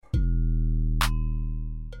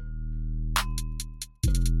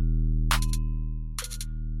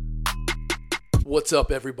What's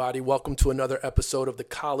up, everybody? Welcome to another episode of the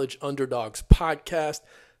College Underdogs Podcast.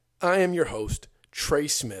 I am your host, Trey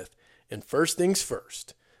Smith. And first things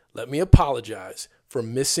first, let me apologize for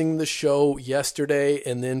missing the show yesterday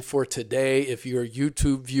and then for today if you're a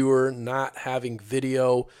YouTube viewer not having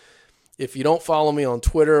video. If you don't follow me on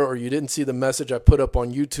Twitter or you didn't see the message I put up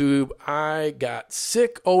on YouTube, I got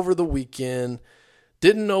sick over the weekend,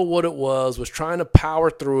 didn't know what it was trying to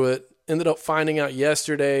power through it. Ended up finding out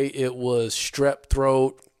yesterday it was strep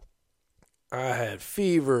throat. I had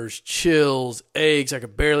fevers, chills, aches. I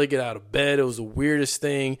could barely get out of bed. It was the weirdest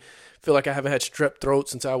thing. Feel like I haven't had strep throat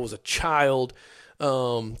since I was a child.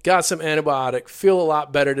 Got some antibiotic. Feel a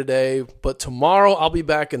lot better today. But tomorrow I'll be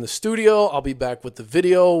back in the studio. I'll be back with the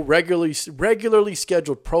video, regularly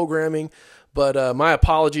scheduled programming. But my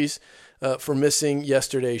apologies for missing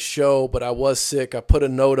yesterday's show, but I was sick. I put a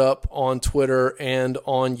note up on Twitter and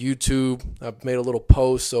on YouTube. I made a little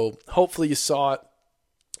post, so hopefully you saw it.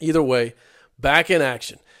 Either way, back in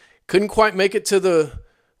action. Couldn't quite make it to the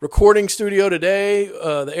recording studio today,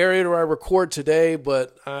 the area where I record today,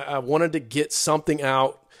 but I wanted to get something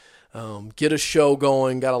out, get a show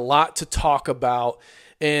going, got a lot to talk about.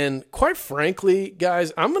 And quite frankly,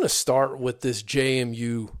 guys, I'm going to start with this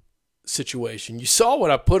JMU situation. You saw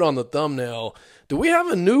what I put on the thumbnail. Do we have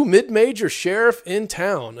a new mid-major sheriff in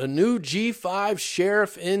town? A new G5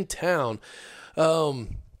 sheriff in town? I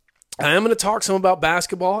am going to talk some about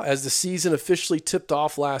basketball as the season officially tipped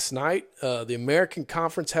off last night. The American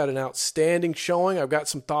Conference had an outstanding showing. I've got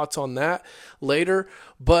some thoughts on that later.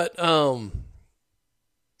 But,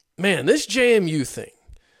 man, this JMU thing.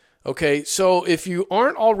 Okay, so if you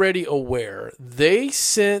aren't already aware, they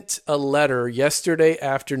sent a letter yesterday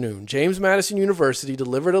afternoon. James Madison University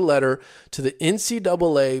delivered a letter to the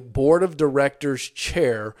NCAA Board of Directors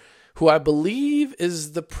chair, who I believe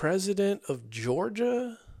is the president of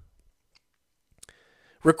Georgia,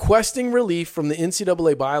 requesting relief from the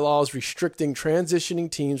NCAA bylaws restricting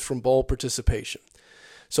transitioning teams from bowl participation.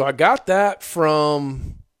 So I got that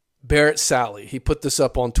from Barrett Sally. He put this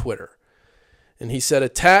up on Twitter. And he said,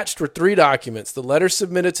 attached were 3 documents: the letter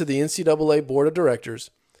submitted to the NCAA Board of Directors,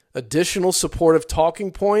 additional supportive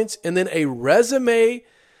talking points, and then a resume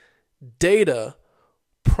data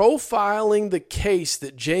profiling the case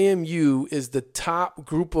that JMU is the top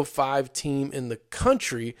group of 5 team in the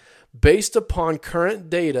country based upon current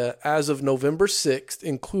data as of November 6th,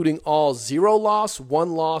 including all 0-loss,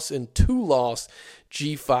 1-loss, and 2-loss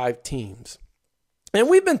G5 teams. And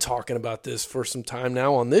we've been talking about this for some time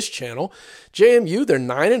now on this channel. JMU, they're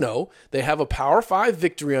 9-0. They have a Power 5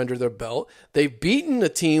 victory under their belt. They've beaten a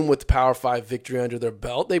team with Power 5 victory under their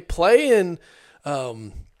belt. They play in, a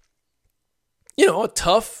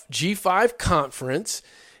tough G5 conference.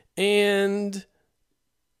 And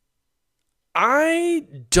I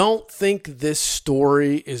don't think this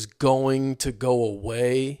story is going to go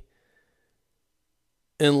away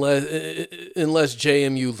unless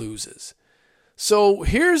JMU loses. So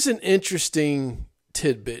here's an interesting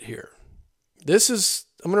tidbit here. I'm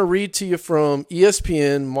going to read to you from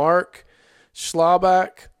ESPN, Mark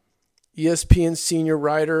Schlabach, ESPN senior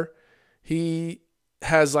writer. He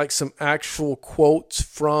has like some actual quotes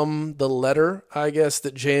from the letter, I guess,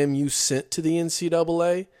 that JMU sent to the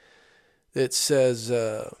NCAA. It says,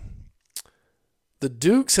 the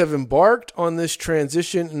Dukes have embarked on this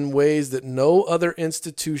transition in ways that no other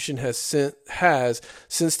institution has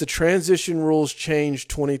since the transition rules changed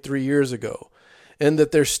 23 years ago, and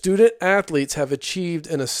that their student athletes have achieved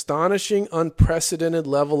an astonishing, unprecedented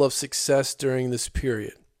level of success during this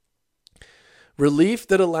period. Relief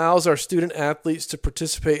that allows our student athletes to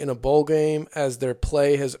participate in a bowl game as their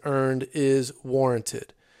play has earned is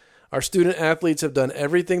warranted. Our student athletes have done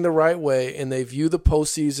everything the right way, and they view the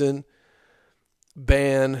postseason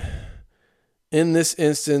ban in this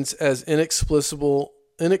instance as inexplicable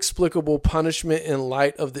punishment in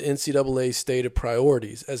light of the NCAA's stated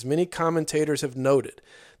priorities. As many commentators have noted,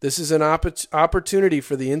 this is an opportunity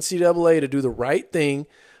for the NCAA to do the right thing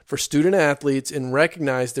for student athletes and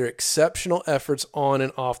recognize their exceptional efforts on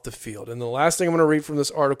and off the field. And the last thing I'm going to read from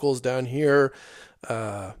this article is down here.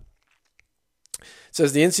 It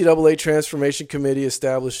says the NCAA Transformation Committee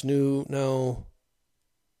established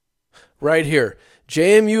right here.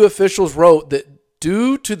 JMU officials wrote that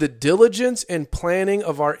due to the diligence and planning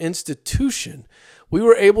of our institution, we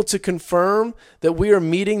were able to confirm that we are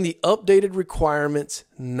meeting the updated requirements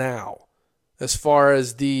now, as far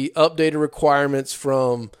as the updated requirements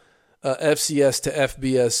from FCS to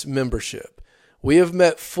FBS membership. We have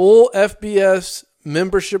met full FBS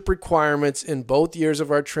membership requirements in both years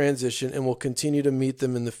of our transition and will continue to meet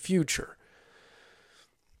them in the future.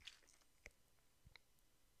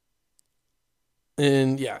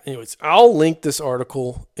 And yeah, anyways, I'll link this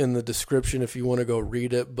article in the description if you want to go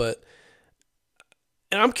read it.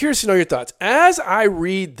 And I'm curious to know your thoughts. As I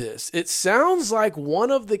read this, it sounds like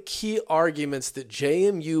one of the key arguments that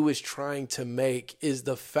JMU is trying to make is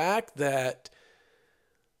the fact that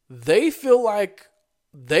they feel like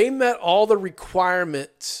they met all the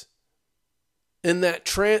requirements in that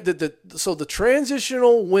so the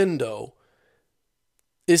transitional window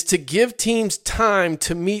is to give teams time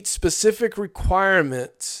to meet specific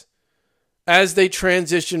requirements as they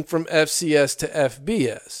transition from FCS to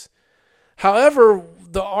FBS. However,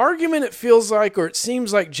 the argument it feels like, or it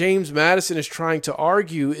seems like James Madison is trying to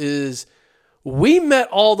argue, is we met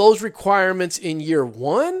all those requirements in year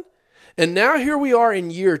one, and now here we are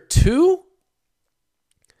in year two,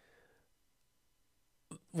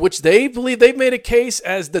 which they believe they've made a case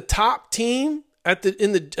as the top team at the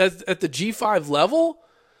G5 level.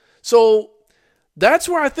 So that's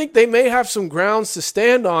where I think they may have some grounds to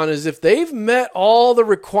stand on, is if they've met all the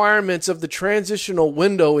requirements of the transitional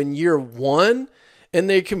window in year one and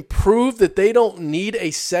they can prove that they don't need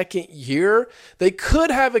a second year, they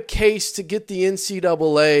could have a case to get the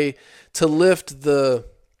NCAA to lift the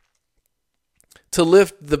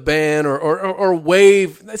ban or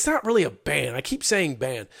waive. It's not really a ban. I keep saying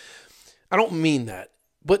ban. I don't mean that.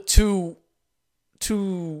 But to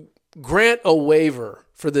grant a waiver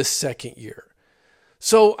for this second year.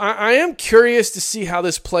 So I am curious to see how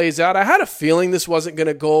this plays out. I had a feeling this wasn't going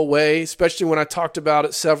to go away, especially when I talked about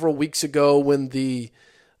it several weeks ago when the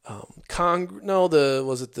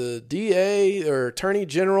DA or Attorney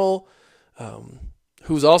General,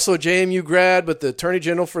 who's also a JMU grad, but the Attorney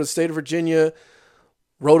General for the state of Virginia,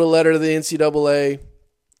 wrote a letter to the NCAA.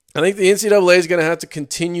 I think the NCAA is going to have to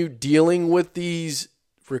continue dealing with these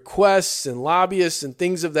requests and lobbyists and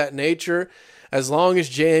things of that nature as long as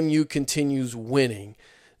JMU continues winning.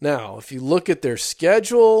 Now, if you look at their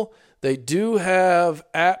schedule, they do have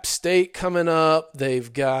App State coming up.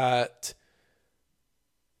 They've got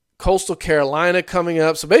Coastal Carolina coming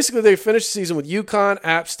up. So basically they finished the season with UConn,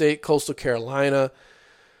 App State, Coastal Carolina.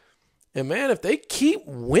 And man, if they keep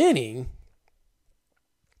winning,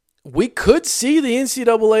 we could see the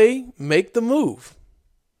NCAA make the move.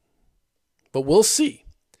 But we'll see.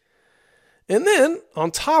 And then,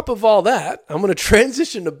 on top of all that, I'm going to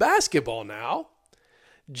transition to basketball now.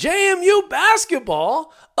 JMU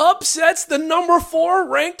basketball upsets the number 4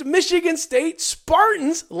 ranked Michigan State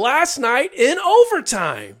Spartans last night in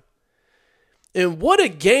overtime. And what a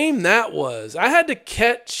game that was. I had to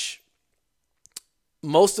catch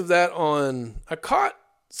most of that I caught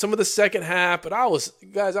some of the second half, but I was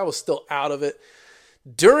still out of it.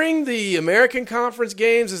 During the American Conference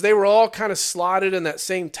games, as they were all kind of slotted in that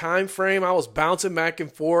same time frame, I was bouncing back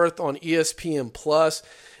and forth on ESPN Plus.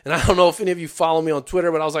 And I don't know if any of you follow me on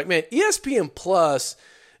Twitter, but I was like, man, ESPN Plus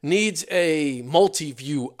needs a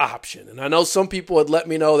multi-view option. And I know some people had let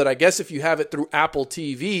me know that I guess if you have it through Apple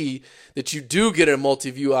TV, that you do get a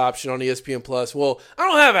multi-view option on ESPN Plus. Well, I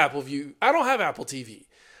don't have Apple TV.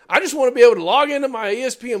 I just want to be able to log into my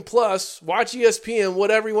ESPN Plus, watch ESPN,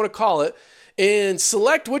 whatever you want to call it, and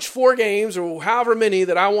select which 4 games or however many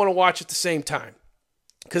that I want to watch at the same time.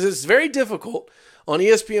 Because it's very difficult on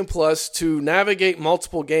ESPN Plus to navigate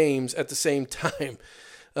multiple games at the same time.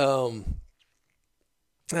 I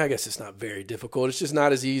guess it's not very difficult. It's just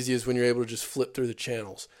not as easy as when you're able to just flip through the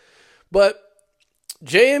channels. But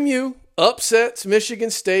JMU upsets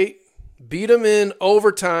Michigan State, beat them in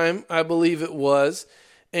overtime, I believe it was.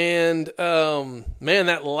 And, man,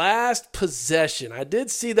 that last possession, I did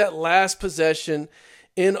see that last possession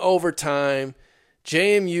in overtime.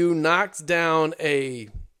 JMU knocked down a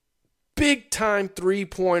big-time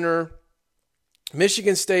three-pointer.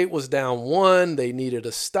 Michigan State was down 1. They needed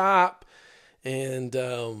a stop and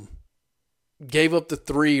gave up the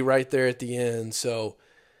 3 right there at the end. So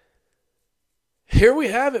here we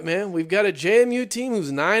have it, man. We've got a JMU team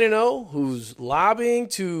who's 9-0, who's lobbying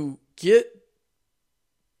to get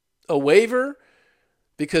a waiver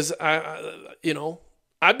because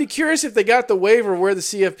I'd be curious if they got the waiver where the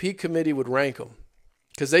CFP committee would rank them,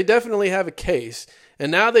 because they definitely have a case.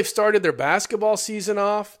 And now they've started their basketball season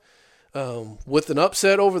off with an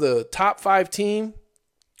upset over the top 5 team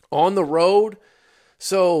on the road.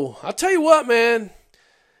 So I'll tell you what, man,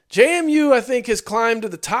 JMU I think has climbed to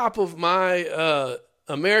the top of my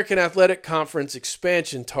American Athletic Conference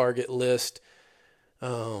expansion target list.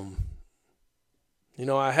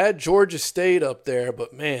 I had Georgia State up there,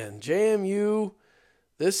 but man, JMU,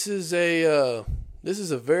 this is a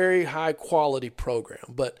very high quality program.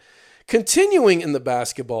 But continuing in the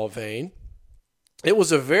basketball vein, it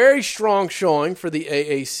was a very strong showing for the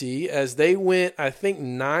AAC as they went, I think,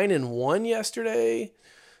 9-1 yesterday.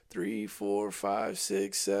 3, 4, 5,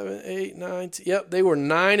 6, 7, 8, 9. Yep, they were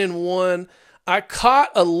 9-1. I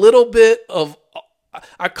caught a little bit of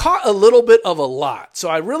a lot. So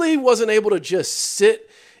I really wasn't able to just sit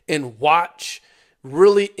and watch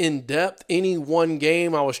really in depth any one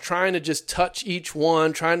game. I was trying to just touch each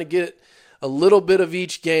one, trying to get a little bit of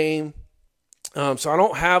each game. So I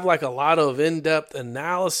don't have like a lot of in-depth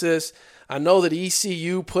analysis. I know that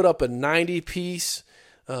ECU put up a 90 piece.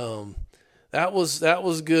 That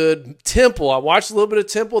was good. Temple, I watched a little bit of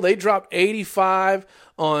Temple. They dropped 85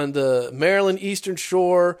 on the Maryland Eastern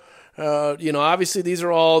Shore. Obviously these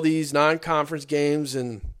are all these non-conference games,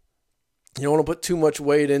 and you don't want to put too much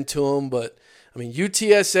weight into them. But I mean,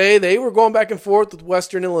 UTSA, they were going back and forth with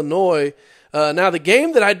Western Illinois. Now the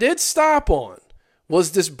game that I did stop on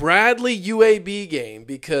was this Bradley UAB game,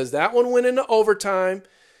 because that one went into overtime.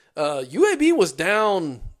 UAB was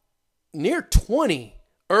down near 20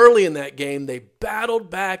 early in that game. They battled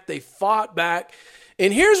back. They fought back.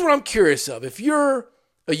 And here's what I'm curious of. If you're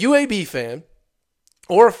a UAB fan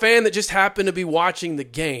or a fan that just happened to be watching the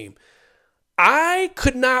game, I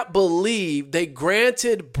could not believe they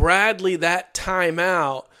granted Bradley that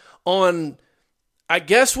timeout on, I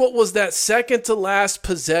guess, what was that second to last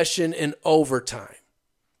possession in overtime.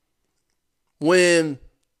 When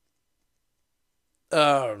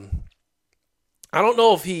I don't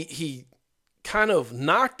know if he kind of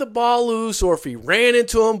knocked the ball loose or if he ran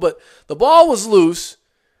into him, but the ball was loose.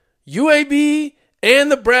 UAB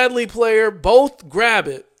and the Bradley player both grab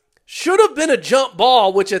it. Should have been a jump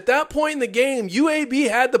ball, which at that point in the game, UAB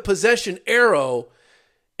had the possession arrow,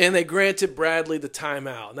 and they granted Bradley the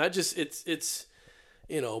timeout. And that just, it's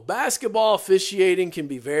basketball officiating can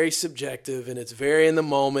be very subjective, and it's very in the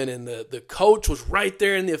moment. And the coach was right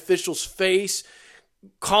there in the official's face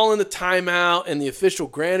calling the timeout, and the official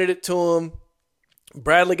granted it to him.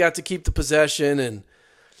 Bradley got to keep the possession, and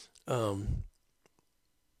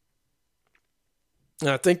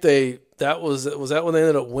I think that was when they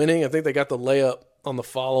ended up winning. I think they got the layup on the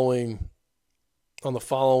following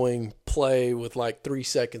play with like 3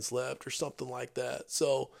 seconds left or something like that.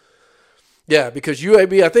 So yeah, because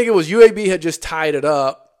UAB had just tied it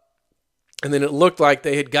up, and then it looked like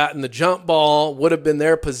they had gotten the jump ball, would have been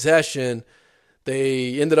their possession.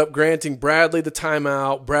 They ended up granting Bradley the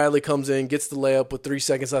timeout. Bradley comes in, gets the layup with 3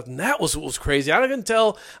 seconds left, and that was what was crazy. I couldn't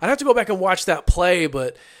tell. I'd have to go back and watch that play,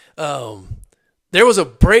 but there was a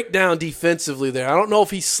breakdown defensively there. I don't know if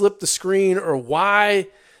he slipped the screen or why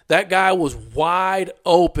that guy was wide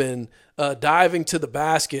open, diving to the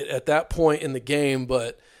basket at that point in the game.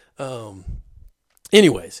 But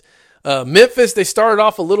anyways, Memphis, they started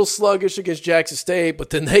off a little sluggish against Jackson State, but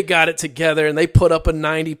then they got it together and they put up a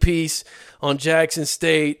 90-piece on Jackson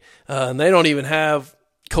State. And they don't even have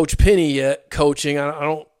Coach Penny yet coaching.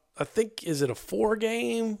 I think, is it a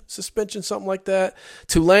 4-game suspension, something like that?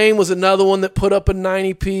 Tulane was another one that put up a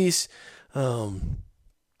 90-piece.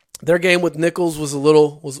 Their game with Nichols was a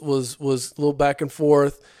little back and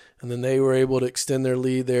forth, and then they were able to extend their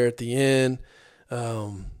lead there at the end.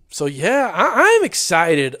 So yeah, I'm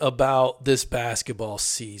excited about this basketball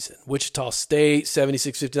season. Wichita State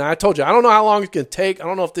 76-59. I told you, I don't know how long it's going to take. I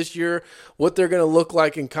don't know if this year what they're going to look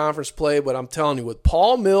like in conference play, but I'm telling you, with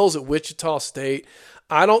Paul Mills at Wichita State,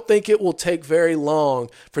 I don't think it will take very long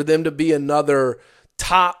for them to be another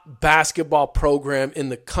top basketball program in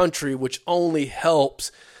the country, which only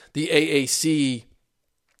helps the AAC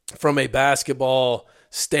from a basketball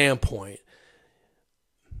standpoint.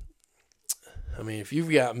 I mean, if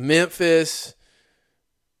you've got Memphis,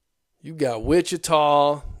 you've got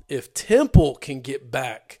Wichita, if Temple can get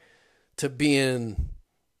back to being,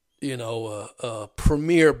 a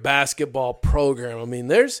premier basketball program, I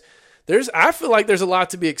mean, I feel like there's a lot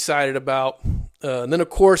to be excited about. And then, of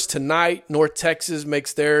course, tonight, North Texas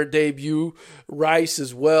makes their debut. Rice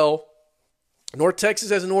as well. North Texas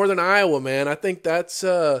has Northern Iowa, man. I think that's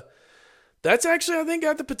actually, I think,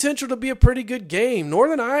 got the potential to be a pretty good game.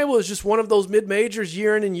 Northern Iowa is just one of those mid-majors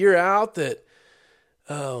year in and year out that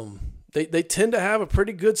they tend to have a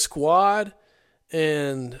pretty good squad.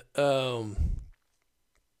 And so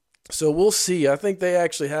we'll see. I think they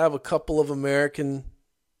actually have a couple of American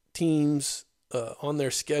teams on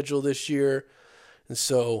their schedule this year.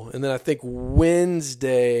 And then I think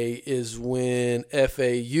Wednesday is when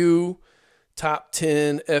FAU, top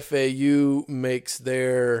 10 FAU makes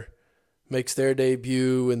their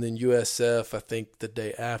debut, and then USF, I think, the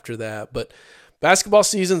day after that. But basketball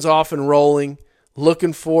season's off and rolling.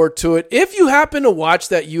 Looking forward to it. If you happen to watch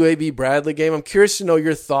that UAB Bradley game, I'm curious to know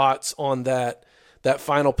your thoughts on that that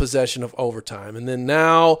final possession of overtime. And then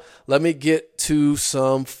now let me get to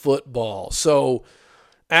some football. So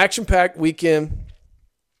action-packed weekend.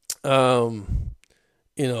 Key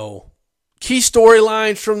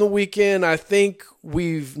storylines from the weekend. I think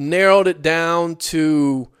we've narrowed it down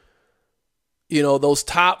to, those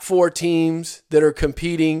top 4 teams that are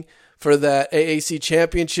competing for that AAC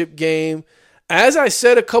championship game. As I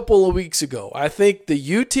said a couple of weeks ago, I think the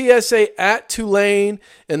UTSA at Tulane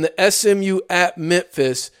and the SMU at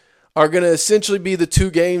Memphis are going to essentially be the 2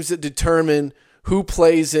 games that determine who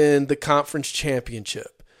plays in the conference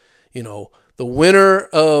championship. The winner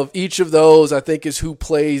of each of those, I think, is who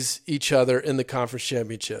plays each other in the conference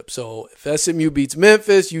championship. So if SMU beats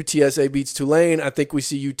Memphis, UTSA beats Tulane, I think we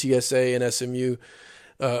see UTSA and SMU.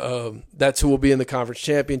 That's who will be in the conference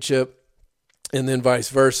championship. And then vice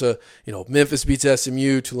versa. Memphis beats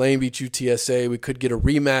SMU, Tulane beats UTSA. We could get a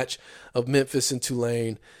rematch of Memphis and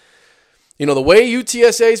Tulane. The way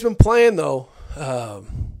UTSA has been playing, though,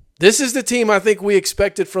 this is the team I think we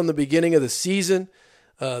expected from the beginning of the season.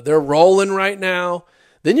 They're rolling right now.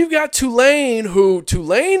 Then you've got Tulane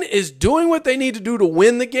is doing what they need to do to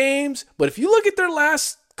win the games. But if you look at their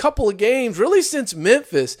last couple of games, really since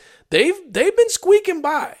Memphis, they've been squeaking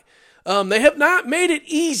by. They have not made it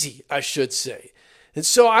easy, I should say. And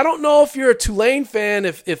so I don't know if you're a Tulane fan,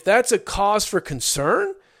 if that's a cause for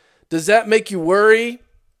concern. Does that make you worry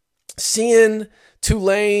seeing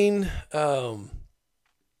Tulane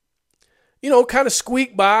kind of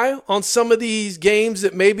squeak by on some of these games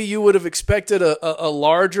that maybe you would have expected a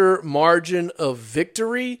larger margin of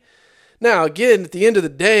victory? Now, again, at the end of the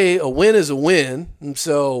day, a win is a win, and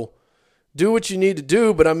so do what you need to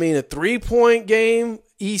do. But, a 3-point game,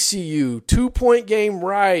 ECU, 2-point game,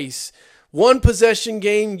 Rice, 1-possession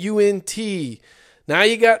game, UNT. Now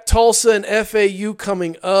you got Tulsa and FAU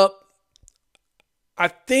coming up. I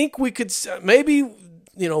think we could maybe,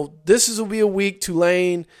 this will be a week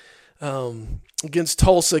Tulane against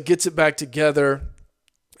Tulsa gets it back together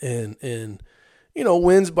and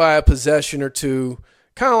wins by a possession or two,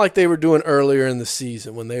 kind of like they were doing earlier in the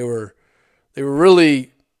season when they were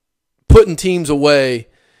really putting teams away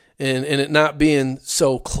and it not being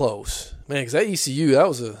so close. Man, because that ECU, that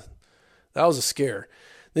was a scare.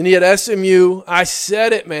 Then you had SMU. I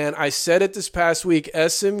said it, man. I said it this past week.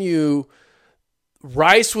 SMU,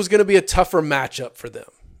 Rice was going to be a tougher matchup for them.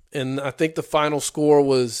 And I think the final score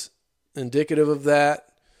was indicative of that,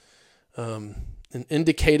 and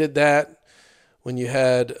indicated that when you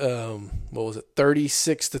had,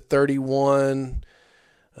 36-31.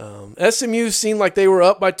 SMU seemed like they were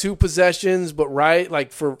up by 2 possessions, but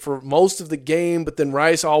for most of the game, but then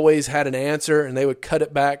Rice always had an answer, and they would cut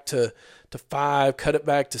it back to 5, cut it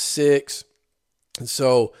back to 6. And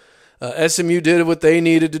so SMU did what they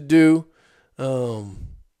needed to do. That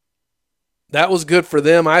was good for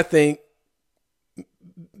them, I think,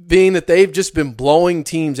 being that they've just been blowing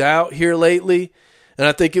teams out here lately. And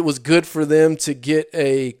I think it was good for them to get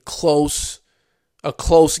a close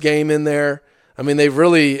game in there. They've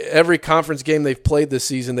really, every conference game they've played this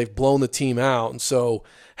season, they've blown the team out. And so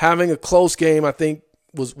having a close game, I think,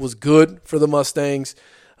 was good for the Mustangs.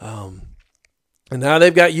 And now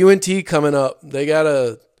they've got UNT coming up. They got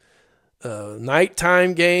a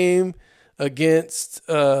nighttime game against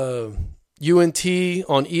UNT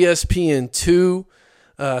on ESPN2.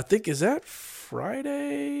 I think, is that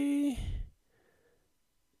Friday?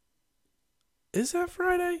 Is that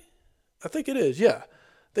Friday? I think it is, yeah.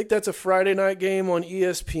 I think that's a Friday night game on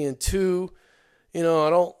ESPN2.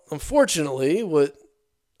 Unfortunately, what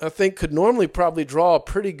I think could normally probably draw a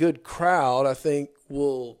pretty good crowd, I think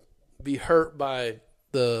will be hurt by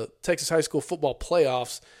the Texas high school football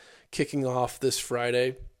playoffs kicking off this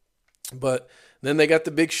Friday. But then they got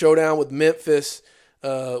the big showdown with Memphis,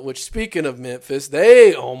 which, speaking of Memphis,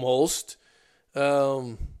 they almost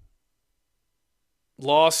lost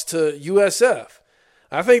to USF.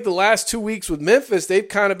 I think the last 2 weeks with Memphis, they've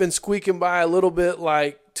kind of been squeaking by a little bit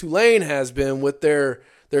like Tulane has been with their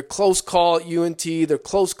close call at UNT, their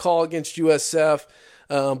close call against USF.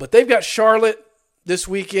 But they've got Charlotte this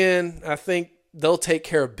weekend. I think they'll take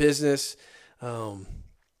care of business. And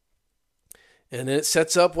then it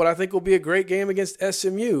sets up what I think will be a great game against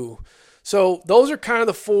SMU. So those are kind of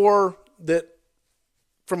the 4 that,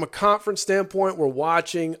 from a conference standpoint, we're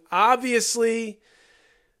watching. Obviously,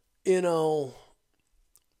 from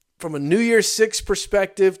a New Year's Six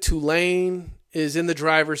perspective, Tulane is in the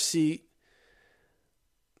driver's seat.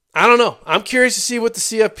 I don't know. I'm curious to see what the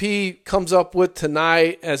CFP comes up with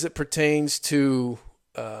tonight as it pertains to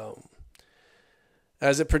how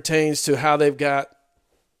they've got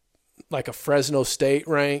like a Fresno State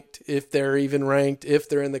ranked, if they're even ranked, if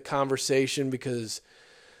they're in the conversation, because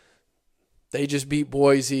they just beat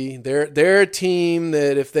Boise. They're a team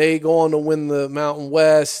that if they go on to win the Mountain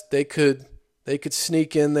West, they could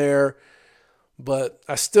sneak in there. But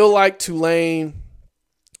I still like Tulane.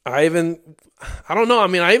 I don't know. I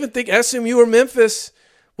mean, I even think SMU or Memphis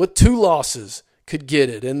with 2 losses could get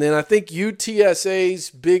it. And then I think UTSA's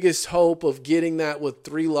biggest hope of getting that with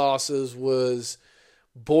 3 losses was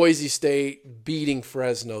Boise State beating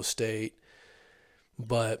Fresno State.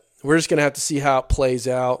 But we're just going to have to see how it plays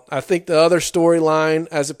out. I think the other storyline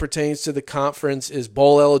as it pertains to the conference is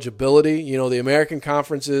bowl eligibility. You know, the American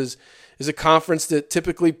Conference is a conference that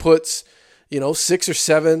typically puts, 6 or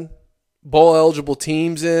 7 bowl eligible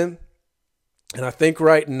teams in. And I think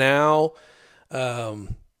right now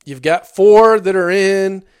you've got 4 that are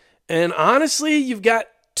in. And honestly, you've got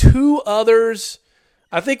 2 others.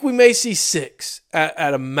 I think we may see 6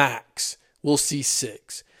 at a max. We'll see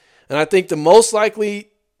 6. And I think the most likely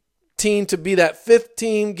team to be that 5th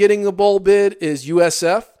team getting the bowl bid is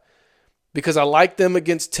USF, because I like them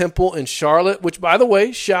against Temple and Charlotte, which, by the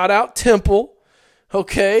way, shout out Temple.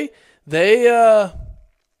 Okay, they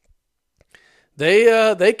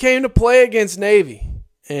came to play against Navy,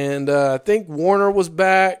 and I think Warner was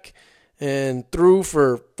back and threw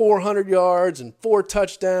for 400 yards and 4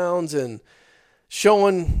 touchdowns, and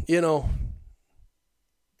showing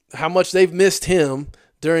how much they've missed him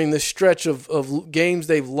during this stretch of games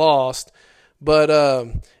they've lost. But,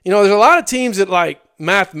 there's a lot of teams that,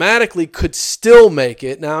 mathematically could still make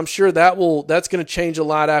it. Now, I'm sure that's going to change a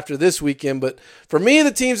lot after this weekend. But for me,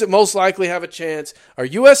 the teams that most likely have a chance are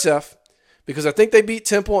USF, because I think they beat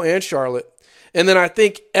Temple and Charlotte. And then I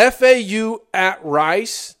think FAU at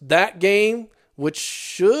Rice, that game, which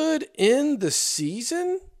should end the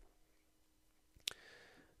season.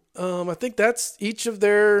 I think that's each of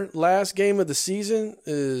their last game of the season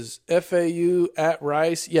is FAU at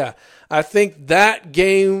Rice. Yeah, I think that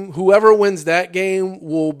game, whoever wins that game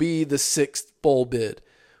will be the 6th bowl bid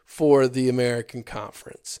for the American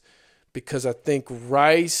Conference, because I think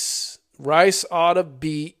Rice ought to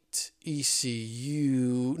beat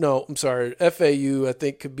ECU. No, I'm sorry, FAU I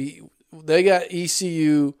think could be. They got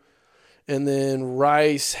ECU, and then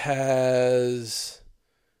Rice has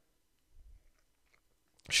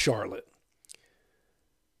Charlotte.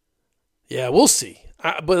 Yeah, we'll see.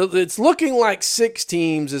 But it's looking like 6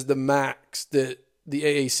 teams is the max that the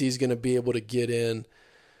AAC is going to be able to get in.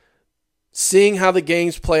 Seeing how the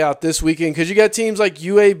games play out this weekend, because you got teams like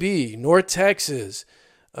UAB, North Texas,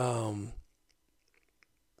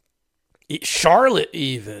 Charlotte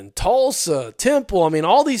even, Tulsa, Temple. I mean,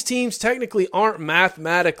 all these teams technically aren't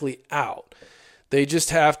mathematically out. They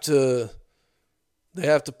just have to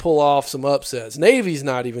pull off some upsets. Navy's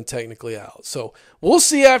not even technically out. So we'll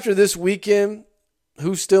see after this weekend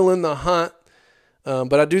who's still in the hunt.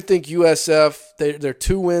 But I do think USF, they're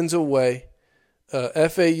 2 wins away.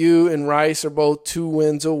 FAU and Rice are both 2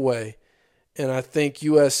 wins away. And I think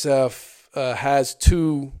USF has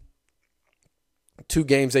two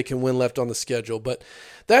games they can win left on the schedule. But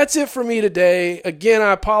that's it for me today. Again,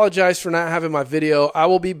 I apologize for not having my video. I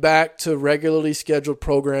will be back to regularly scheduled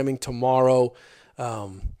programming tomorrow.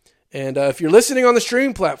 And if you're listening on the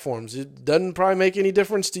streaming platforms, it doesn't probably make any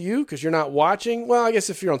difference to you because you're not watching. Well, I guess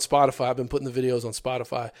if you're on Spotify, I've been putting the videos on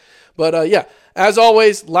Spotify. But yeah, as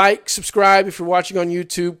always, like, subscribe if you're watching on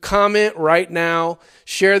YouTube, comment right now,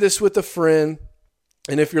 share this with a friend.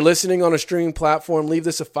 And if you're listening on a streaming platform, leave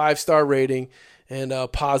this a 5-star rating and a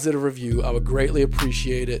positive review. I would greatly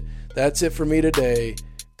appreciate it. That's it for me today.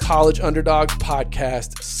 College Underdogs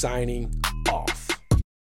Podcast signing